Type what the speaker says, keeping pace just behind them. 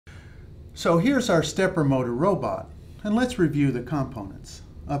So here's our stepper motor robot, and let's review the components.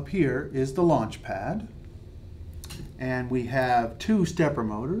 Up here is the launch pad, and we have two stepper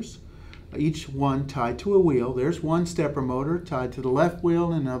motors, each one tied to a wheel. There's one stepper motor tied to the left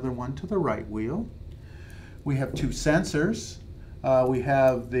wheel and another one to the right wheel. We have two sensors. We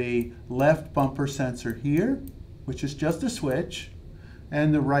have the left bumper sensor here, which is just a switch,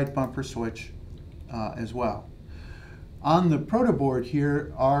 and the right bumper switch as well. On the protoboard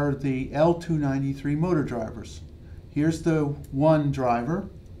here are the L293 motor drivers. Here's the one driver,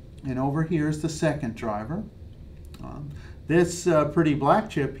 and over here is the second driver. This pretty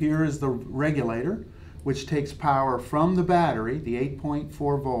black chip here is the regulator, which takes power from the battery, the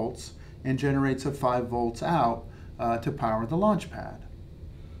 8.4 volts, and generates a 5 volts out to power the launch pad.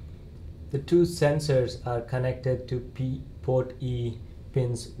 The two sensors are connected to port E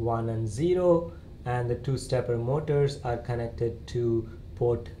pins 1 and 0, and the two stepper motors are connected to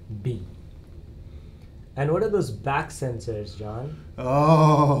port B. And what are those back sensors, John?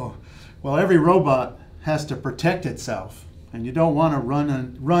 Oh, well, every robot has to protect itself, and you don't want to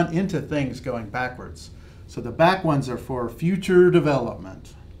run into things going backwards. So the back ones are for future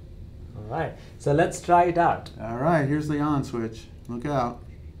development. All right, so let's try it out. All right, here's the on switch. Look out.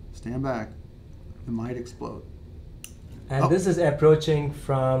 Stand back. It might explode. And this is approaching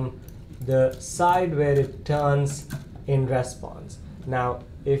from the side where it turns in response. Now,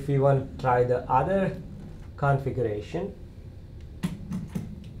 if we want to try the other configuration,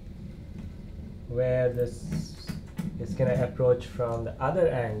 where this is going to approach from the other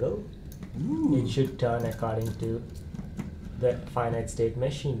angle, it should turn according to the finite state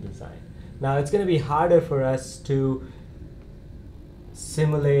machine design. Now, it's going to be harder for us to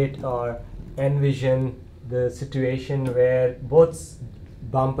simulate or envision the situation where both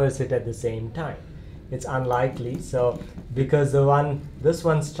bumpers hit at the same time. It's unlikely. So because this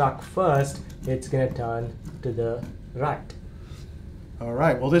one struck first, it's going to turn to the right. All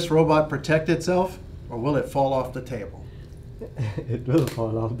right, will this robot protect itself, or will it fall off the table? It will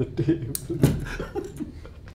fall off the table.